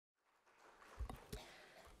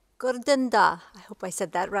Gordenda. I hope I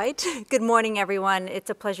said that right. Good morning, everyone.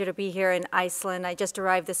 It's a pleasure to be here in Iceland. I just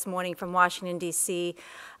arrived this morning from Washington, D.C.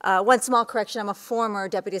 One small correction, I'm a former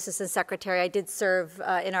Deputy Assistant Secretary. I did serve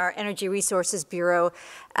in our Energy Resources Bureau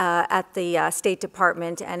at the State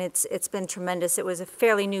Department, and it's been tremendous. It was a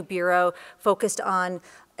fairly new bureau focused on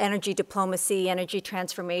energy diplomacy, energy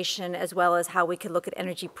transformation, as well as how we could look at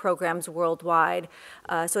energy programs worldwide.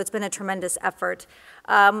 So it's been a tremendous effort.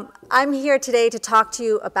 I'm here today to talk to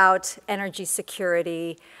you about energy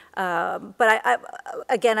security.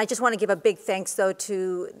 Again, I just want to give a big thanks, though,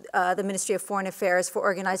 to the Ministry of Foreign Affairs for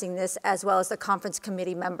organizing this, as well as the conference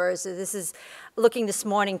committee members. This is looking this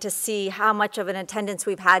morning to see how much of an attendance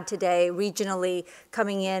we've had today regionally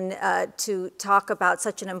coming in to talk about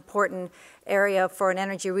such an important area for an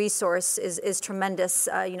energy resource is tremendous.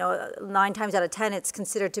 9 times out of 10, it's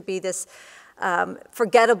considered to be this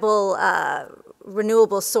forgettable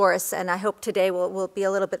renewable source, and I hope today we'll be a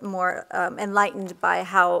little bit more enlightened by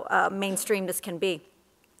how mainstream this can be.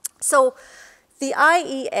 So the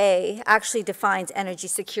IEA actually defines energy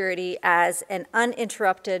security as an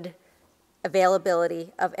uninterrupted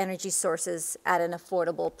availability of energy sources at an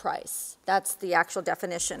affordable price. That's the actual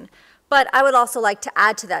definition. But I would also like to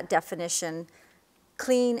add to that definition,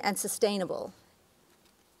 clean and sustainable.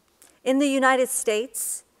 In the United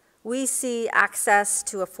States, we see access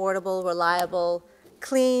to affordable, reliable,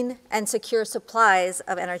 clean, and secure supplies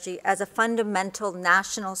of energy as a fundamental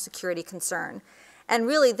national security concern. And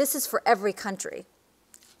really, this is for every country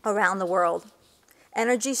around the world.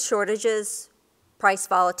 Energy shortages, price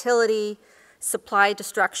volatility, supply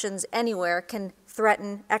destructions anywhere can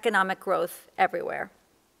threaten economic growth everywhere.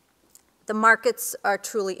 The markets are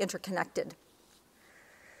truly interconnected.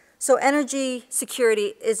 So energy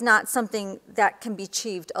security is not something that can be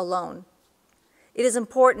achieved alone. It is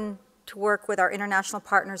important to work with our international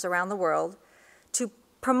partners around the world to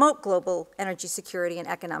promote global energy security and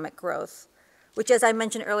economic growth, which, as I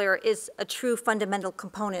mentioned earlier, is a true fundamental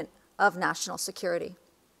component of national security.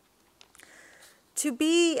 To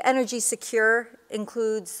be energy secure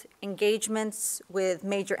includes engagements with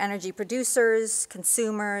major energy producers,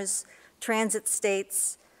 consumers, transit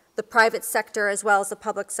states, the private sector as well as the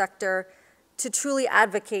public sector, to truly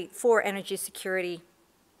advocate for energy security,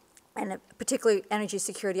 and particularly energy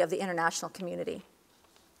security of the international community.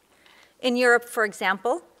 In Europe, for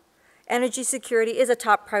example, energy security is a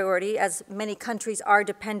top priority, as many countries are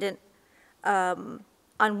dependent on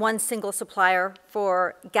one single supplier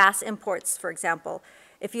for gas imports, for example.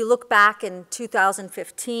 If you look back in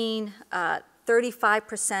 2015,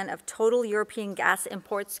 35% of total European gas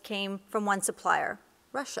imports came from one supplier,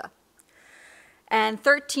 Russia. And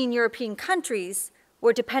 13 European countries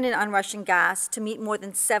were dependent on Russian gas to meet more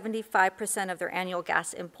than 75% of their annual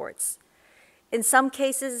gas imports. In some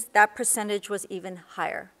cases, that percentage was even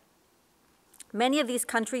higher. Many of these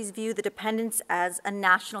countries view the dependence as a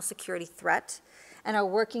national security threat and are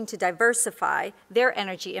working to diversify their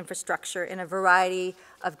energy infrastructure in a variety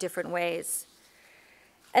of different ways.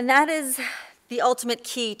 And that is the ultimate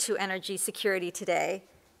key to energy security today,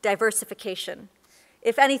 diversification.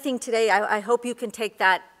 If anything today, I hope you can take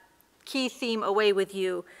that key theme away with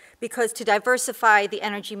you, because to diversify the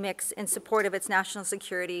energy mix in support of its national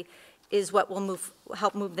security is what will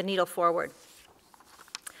help move the needle forward.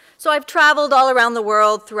 So I've traveled all around the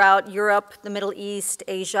world, throughout Europe, the Middle East,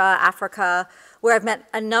 Asia, Africa, where I've met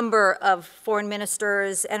a number of foreign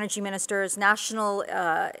ministers, energy ministers, national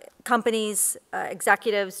companies,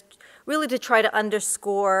 executives, really to try to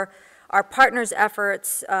underscore our partners'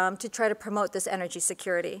 efforts to try to promote this energy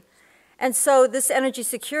security. And so this energy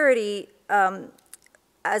security,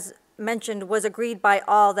 as mentioned, was agreed by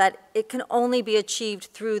all that it can only be achieved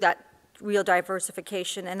through that real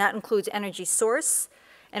diversification, and that includes energy source,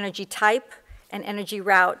 energy type, and energy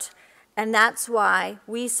route. And that's why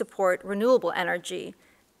we support renewable energy,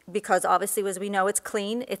 because obviously, as we know, it's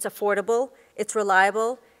clean, it's affordable, it's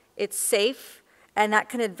reliable, it's safe, and that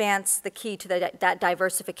can advance the key to that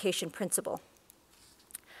diversification principle.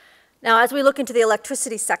 Now, as we look into the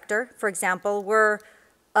electricity sector, for example, we're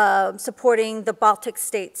supporting the Baltic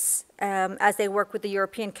states as they work with the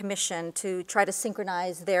European Commission to try to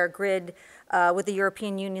synchronize their grid with the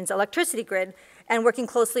European Union's electricity grid, and working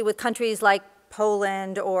closely with countries like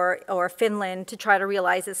Poland or Finland to try to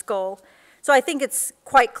realize this goal. So I think it's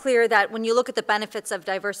quite clear that when you look at the benefits of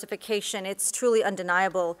diversification, it's truly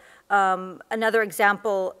undeniable. Another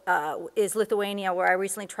example is Lithuania, where I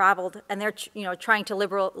recently traveled, and they're trying to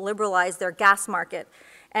liberalize their gas market,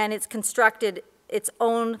 and it's constructed its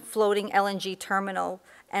own floating LNG terminal,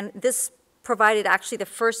 and this provided actually the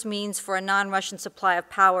first means for a non-Russian supply of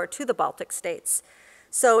power to the Baltic states.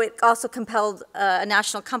 So it also compelled a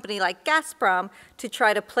national company like Gazprom to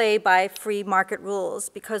try to play by free market rules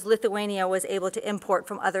because Lithuania was able to import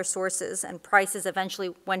from other sources and prices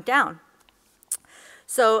eventually went down.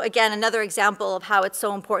 So again, another example of how it's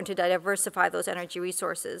so important to diversify those energy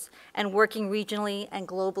resources and working regionally and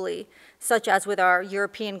globally, such as with our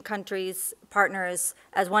European countries, partners,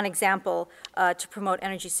 as one example, to promote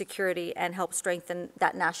energy security and help strengthen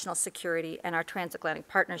that national security and our transatlantic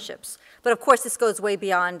partnerships. But of course, this goes way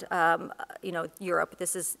beyond Europe.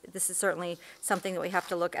 This is certainly something that we have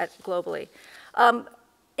to look at globally.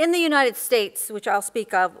 In the United States, which I'll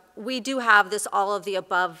speak of, we do have this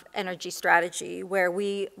all-of-the-above energy strategy where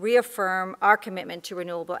we reaffirm our commitment to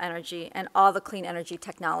renewable energy and all the clean energy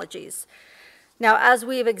technologies. Now, as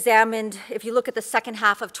we've examined, if you look at the second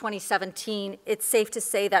half of 2017, it's safe to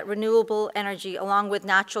say that renewable energy, along with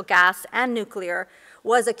natural gas and nuclear,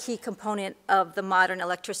 was a key component of the modern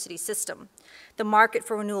electricity system. The market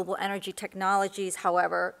for renewable energy technologies,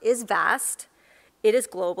 however, is vast, it is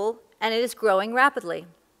global, and it is growing rapidly.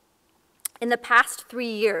 In the past 3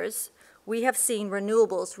 years, we have seen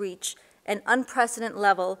renewables reach an unprecedented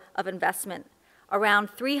level of investment. Around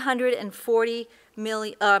 340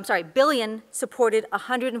 billion supported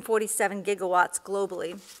 147 gigawatts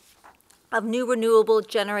globally of new renewable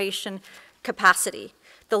generation capacity,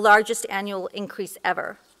 the largest annual increase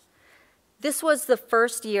ever. This was the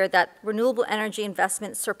first year that renewable energy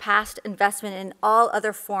investment surpassed investment in all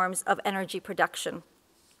other forms of energy production.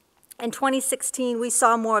 In 2016, we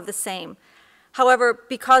saw more of the same. However,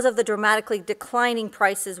 because of the dramatically declining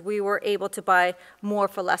prices, we were able to buy more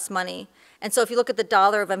for less money. And so if you look at the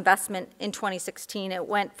dollar of investment in 2016, it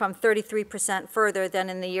went from 33% further than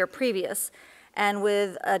in the year previous, and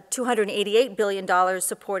with $288 billion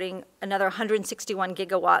supporting another 161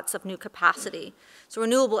 gigawatts of new capacity. So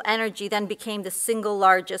renewable energy then became the single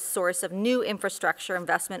largest source of new infrastructure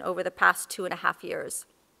investment over the past 2.5 years.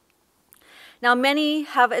 Now, many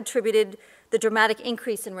have attributed the dramatic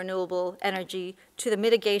increase in renewable energy to the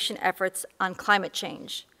mitigation efforts on climate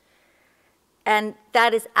change. And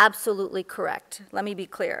that is absolutely correct. Let me be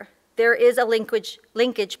clear. There is a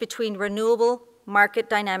linkage between renewable market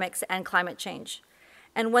dynamics and climate change.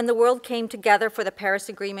 And when the world came together for the Paris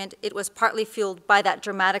Agreement, it was partly fueled by that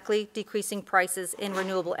dramatically decreasing prices in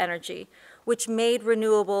renewable energy, which made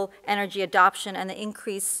renewable energy adoption and the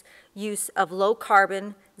increased use of low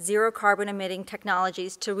carbon, zero carbon emitting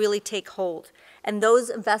technologies to really take hold. And those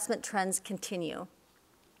investment trends continue.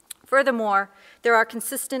 Furthermore, there are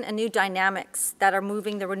consistent and new dynamics that are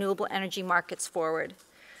moving the renewable energy markets forward.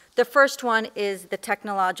 The first one is the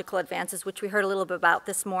technological advances, which we heard a little bit about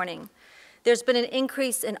this morning. There's been an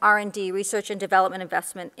increase in R&D, research and development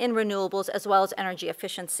investment in renewables as well as energy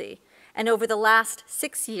efficiency. And over the last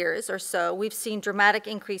 6 years or so, we've seen dramatic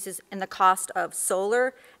increases in the cost of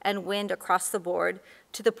solar and wind across the board,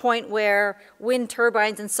 to the point where wind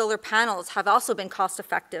turbines and solar panels have also been cost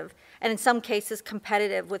effective, and in some cases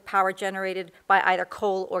competitive with power generated by either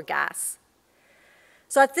coal or gas.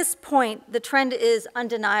 So at this point, the trend is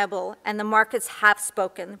undeniable, and the markets have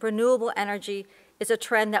spoken. Renewable energy is a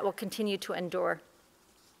trend that will continue to endure.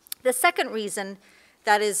 The second reason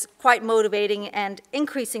that is quite motivating and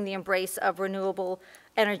increasing the embrace of renewable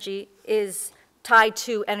energy is tied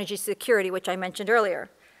to energy security, which I mentioned earlier.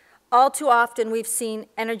 All too often, we've seen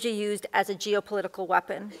energy used as a geopolitical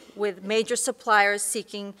weapon, with major suppliers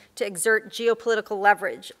seeking to exert geopolitical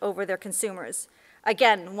leverage over their consumers.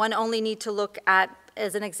 Again, one only need to look at,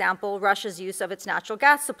 as an example, Russia's use of its natural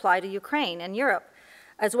gas supply to Ukraine and Europe,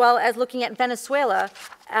 as well as looking at Venezuela,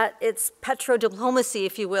 at its petrodiplomacy,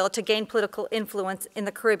 if you will, to gain political influence in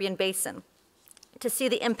the Caribbean basin, to see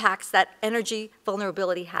the impacts that energy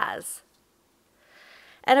vulnerability has.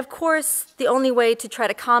 And of course, the only way to try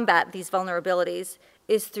to combat these vulnerabilities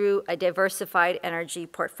is through a diversified energy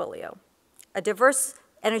portfolio. A diverse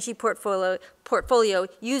energy portfolio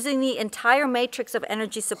using the entire matrix of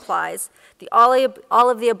energy supplies, the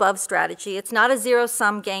all of the above strategy. It's not a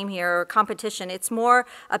zero-sum game here or competition. It's more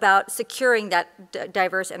about securing that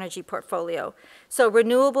diverse energy portfolio. So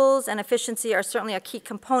renewables and efficiency are certainly a key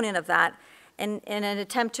component of that in an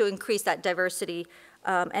attempt to increase that diversity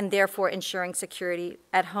and therefore ensuring security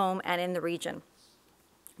at home and in the region.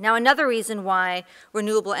 Now, another reason why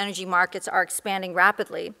renewable energy markets are expanding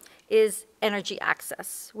rapidly is energy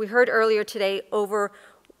access. We heard earlier today over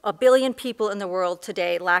 1 billion people in the world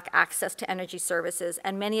today lack access to energy services,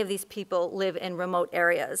 and many of these people live in remote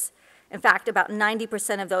areas. In fact, about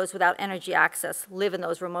 90% of those without energy access live in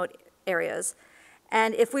those remote areas.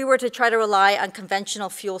 And if we were to try to rely on conventional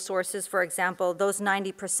fuel sources, for example, those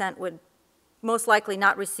 90% would most likely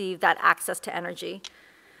not receive that access to energy.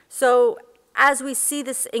 So as we see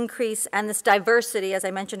this increase and this diversity, as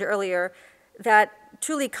I mentioned earlier, that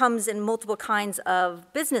truly comes in multiple kinds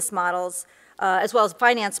of business models, as well as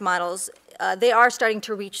finance models, they are starting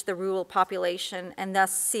to reach the rural population and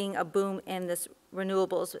thus seeing a boom in this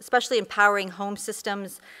renewables, especially empowering home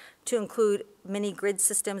systems to include mini grid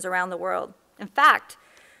systems around the world. In fact,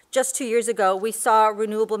 just 2 years ago, we saw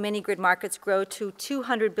renewable mini grid markets grow to a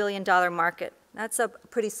 $200 billion market. That's a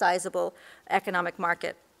pretty sizable economic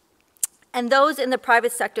market. And those in the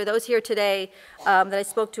private sector, those here today that I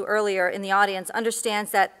spoke to earlier in the audience,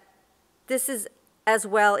 understands that this is as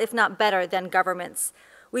well, if not better, than governments.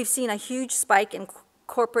 We've seen a huge spike in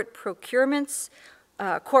corporate procurements,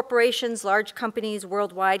 corporations, large companies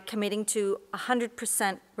worldwide committing to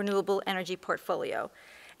 100% renewable energy portfolio.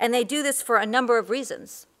 And they do this for a number of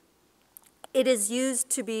reasons. It used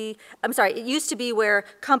to be where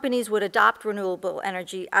companies would adopt renewable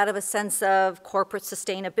energy out of a sense of corporate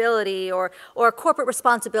sustainability or corporate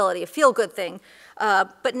responsibility, a feel-good thing.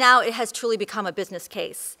 But now it has truly become a business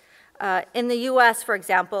case. In the US, for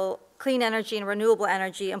example, clean energy and renewable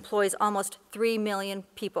energy employs almost 3 million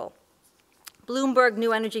people. Bloomberg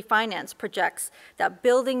New Energy Finance projects that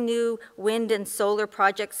building new wind and solar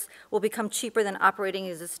projects will become cheaper than operating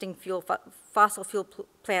existing fossil fuel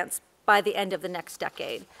plants by the end of the next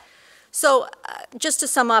decade. So just to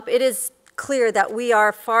sum up, it is clear that we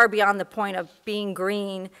are far beyond the point of being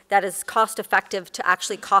green that is cost-effective to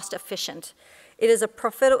actually cost-efficient. It is a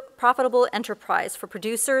profitable enterprise for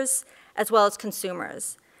producers as well as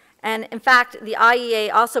consumers. And in fact, the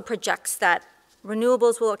IEA also projects that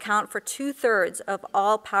renewables will account for 2/3 of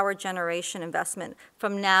all power generation investment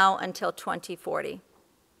from now until 2040.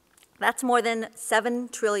 That's more than $7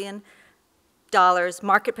 trillion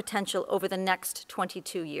market potential over the next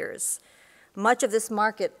 22 years. Much of this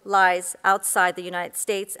market lies outside the United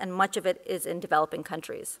States, and much of it is in developing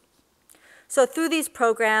countries. So through these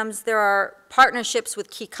programs, there are partnerships with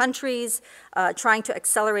key countries trying to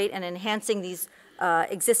accelerate and enhancing these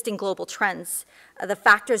existing global trends. The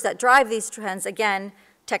factors that drive these trends, again,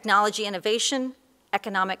 technology innovation,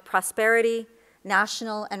 economic prosperity,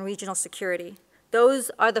 national and regional security.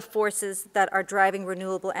 Those are the forces that are driving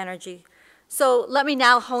renewable energy. So let me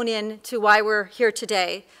now hone in to why we're here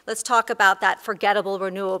today. Let's talk about that forgettable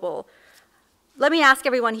renewable. Let me ask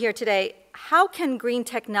everyone here today, how can green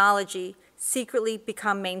technology secretly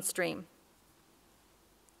become mainstream?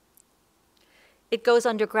 It goes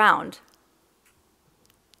underground.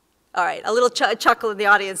 All right, a little chuckle in the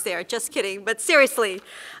audience there, just kidding, but seriously,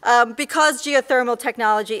 because geothermal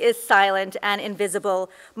technology is silent and invisible,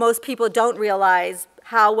 most people don't realize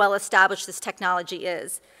how well established this technology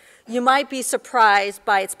is. You might be surprised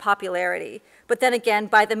by its popularity, but then again,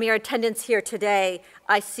 by the mere attendance here today,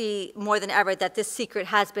 I see more than ever that this secret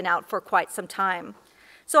has been out for quite some time.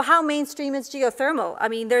 So how mainstream is geothermal? I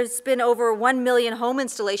mean, there's been over 1 million home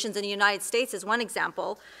installations in the United States as one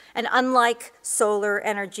example, and unlike solar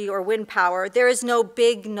energy or wind power, there is no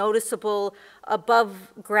big, noticeable,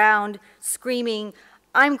 above ground screaming,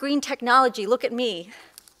 "I'm green technology, look at me."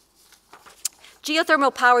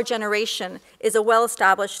 Geothermal power generation is a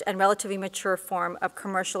well-established and relatively mature form of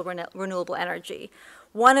commercial renewable energy.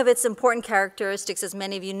 One of its important characteristics, as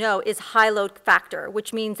many of you know, is high load factor,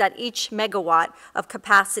 which means that each megawatt of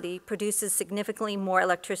capacity produces significantly more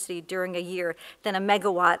electricity during a year than a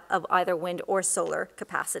megawatt of either wind or solar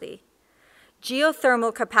capacity.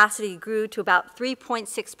 Geothermal capacity grew to about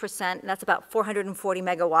 3.6%, and that's about 440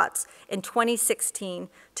 megawatts, in 2016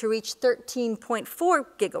 to reach 13.4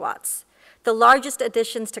 gigawatts. The largest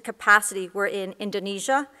additions to capacity were in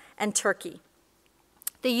Indonesia and Turkey.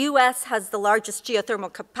 The US has the largest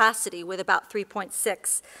geothermal capacity with about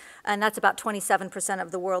 3.6, and that's about 27%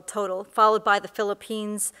 of the world total, followed by the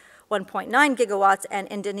Philippines, 1.9 gigawatts, and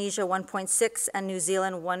Indonesia, 1.6, and New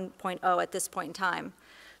Zealand, 1.0 at this point in time.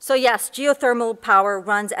 So yes, geothermal power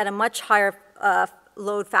runs at a much higher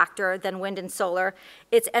load factor than wind and solar.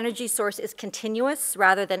 Its energy source is continuous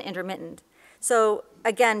rather than intermittent. So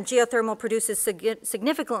again, geothermal produces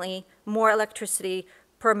significantly more electricity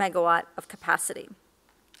per megawatt of capacity.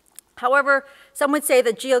 However, some would say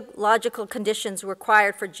the geological conditions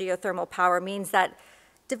required for geothermal power means that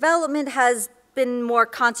development has been more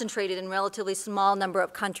concentrated in a relatively small number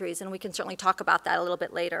of countries, and we can certainly talk about that a little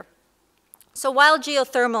bit later. So while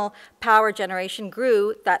geothermal power generation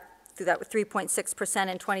grew through that 3.6%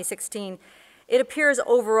 in 2016, it appears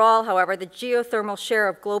overall, however, the geothermal share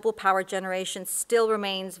of global power generation still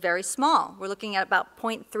remains very small. We're looking at about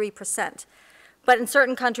 0.3%. But in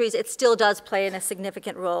certain countries, it still does play a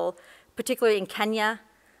significant role, particularly in Kenya,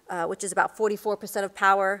 which is about 44% of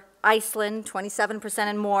power, Iceland, 27%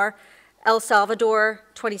 and more, El Salvador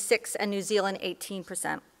 26%, and New Zealand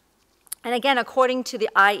 18%. And again, according to the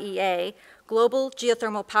IEA, global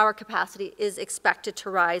geothermal power capacity is expected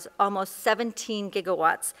to rise almost 17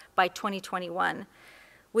 gigawatts by 2021,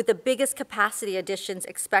 with the biggest capacity additions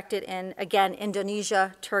expected in, again,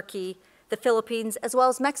 Indonesia, Turkey, the Philippines, as well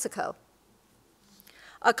as Mexico.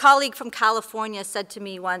 A colleague from California said to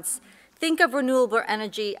me once, think of renewable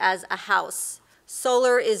energy as a house.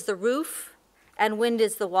 Solar is the roof and wind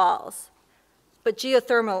is the walls, but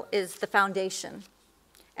geothermal is the foundation.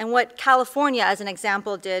 And what California, as an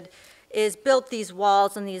example, did is built these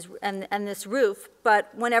walls and this roof,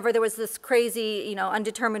 but whenever there was this crazy,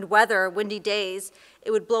 undetermined weather, windy days,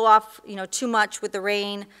 it would blow off, too much with the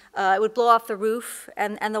rain. It would blow off the roof,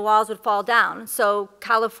 and the walls would fall down. So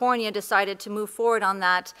California decided to move forward on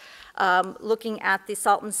that, looking at the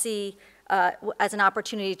Salton Sea as an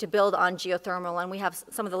opportunity to build on geothermal, and we have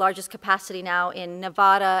some of the largest capacity now in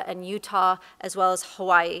Nevada and Utah, as well as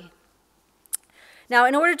Hawaii. Now,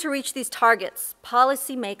 in order to reach these targets,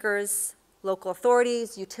 policymakers, local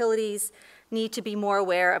authorities, utilities need to be more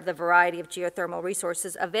aware of the variety of geothermal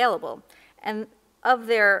resources available and of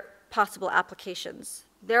their possible applications.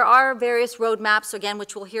 There are various roadmaps, again,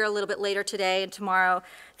 which we'll hear a little bit later today and tomorrow,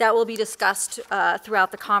 that will be discussed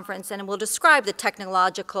throughout the conference, and will describe the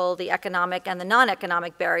technological, the economic, and the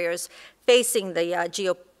non-economic barriers facing the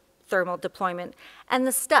geothermal deployment and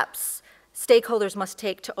the steps stakeholders must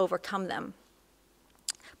take to overcome them.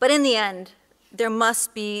 But in the end, there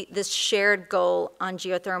must be this shared goal on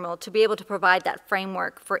geothermal to be able to provide that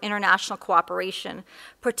framework for international cooperation,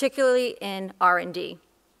 particularly in R&D.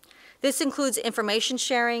 This includes information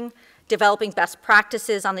sharing, developing best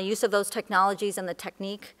practices on the use of those technologies and the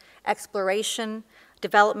technique, exploration,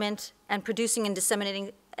 development, and producing and disseminating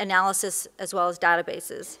analysis as well as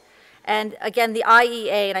databases. And again, the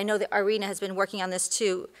IEA, and I know that Irina has been working on this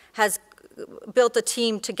too, has built a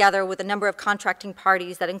team together with a number of contracting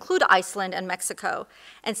parties that include Iceland and Mexico.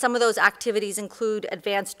 And some of those activities include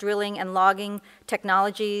advanced drilling and logging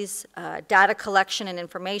technologies, data collection and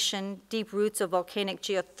information, deep roots of volcanic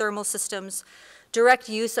geothermal systems, direct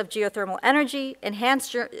use of geothermal energy,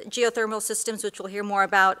 enhanced geothermal systems, which we'll hear more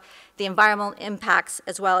about, the environmental impacts,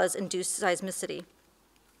 as well as induced seismicity.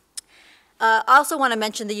 I also want to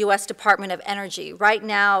mention the U.S. Department of Energy. Right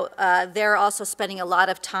now, they're also spending a lot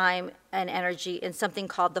of time and energy in something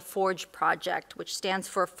called the FORGE project, which stands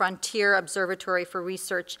for Frontier Observatory for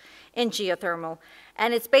Research in Geothermal.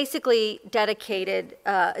 And it's basically dedicated,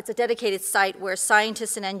 it's a dedicated site where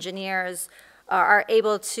scientists and engineers are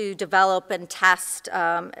able to develop and test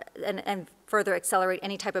and further accelerate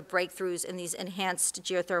any type of breakthroughs in these enhanced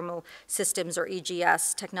geothermal systems or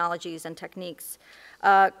EGS technologies and techniques.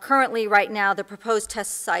 Currently, right now, the proposed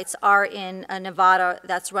test sites are in Nevada,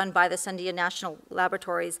 that's run by the Sandia National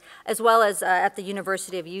Laboratories, as well as at the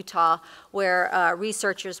University of Utah, where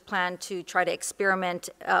researchers plan to try to experiment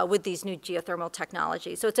with these new geothermal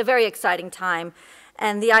technologies. So it's a very exciting time.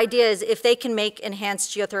 And the idea is if they can make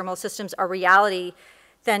enhanced geothermal systems a reality,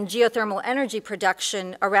 then geothermal energy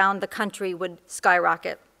production around the country would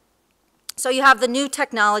skyrocket. So you have the new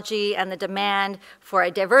technology, and the demand for a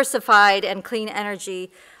diversified and clean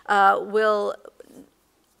energy will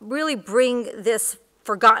really bring this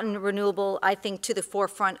forgotten renewable, I think, to the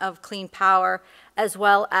forefront of clean power, as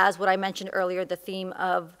well as what I mentioned earlier, the theme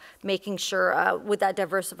of making sure with that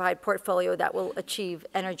diversified portfolio that will achieve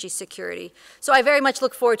energy security. So I very much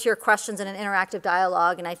look forward to your questions and an interactive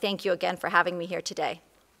dialogue, and I thank you again for having me here today.